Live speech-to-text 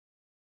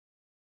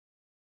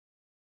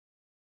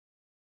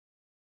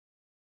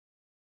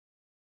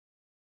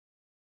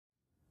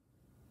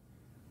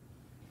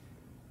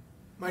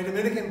My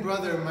Dominican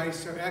brother,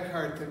 Meister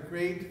Eckhart, the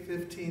great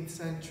 15th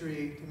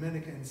century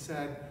Dominican,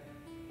 said,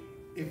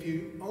 if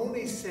you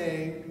only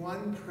say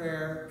one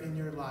prayer in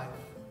your life,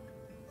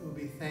 it will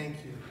be thank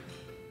you,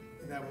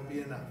 and that will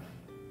be enough.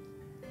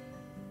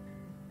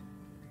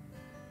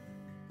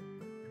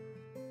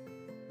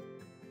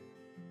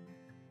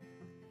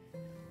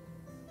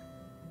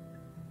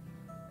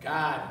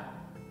 God,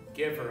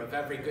 giver of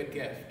every good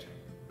gift.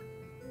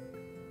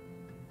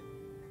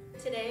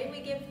 Today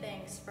we give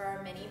thanks for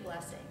our many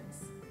blessings.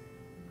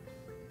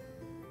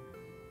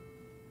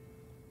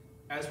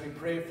 As we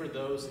pray for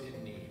those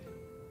in need.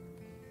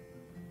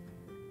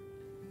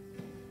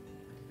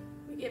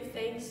 We give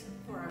thanks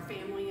for our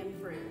family and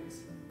friends.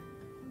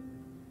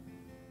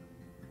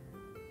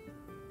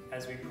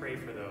 As we pray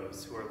for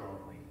those who are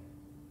lonely.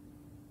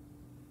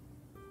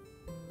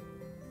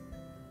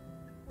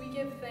 We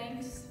give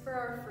thanks for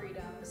our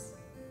freedoms.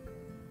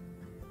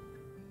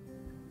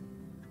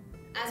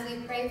 As we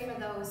pray for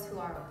those who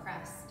are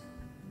oppressed.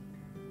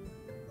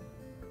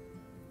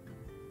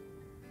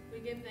 We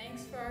give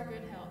thanks for our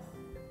good health.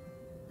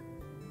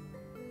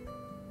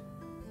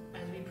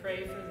 As we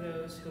pray for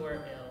those who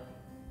are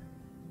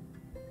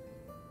ill.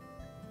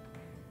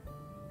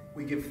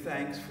 We give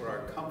thanks for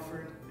our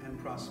comfort and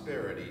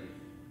prosperity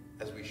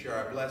as we share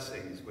our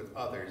blessings with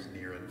others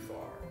near and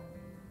far.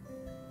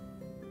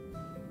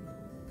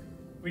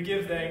 We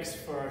give thanks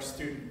for our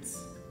students.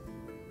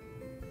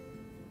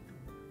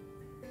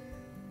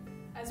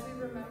 As we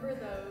remember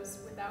those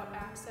without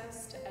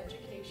access to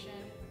education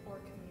or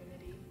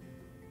community.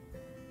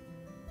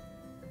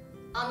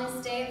 On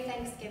this day of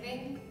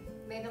Thanksgiving,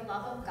 may the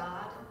love of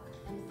God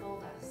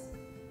enfold us.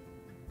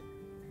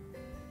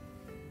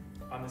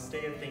 On this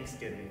day of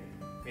Thanksgiving,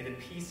 may the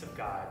peace of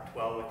God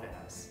dwell within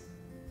us.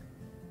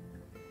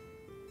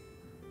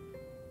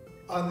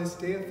 On this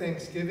day of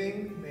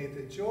Thanksgiving, may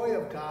the joy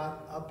of God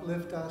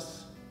uplift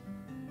us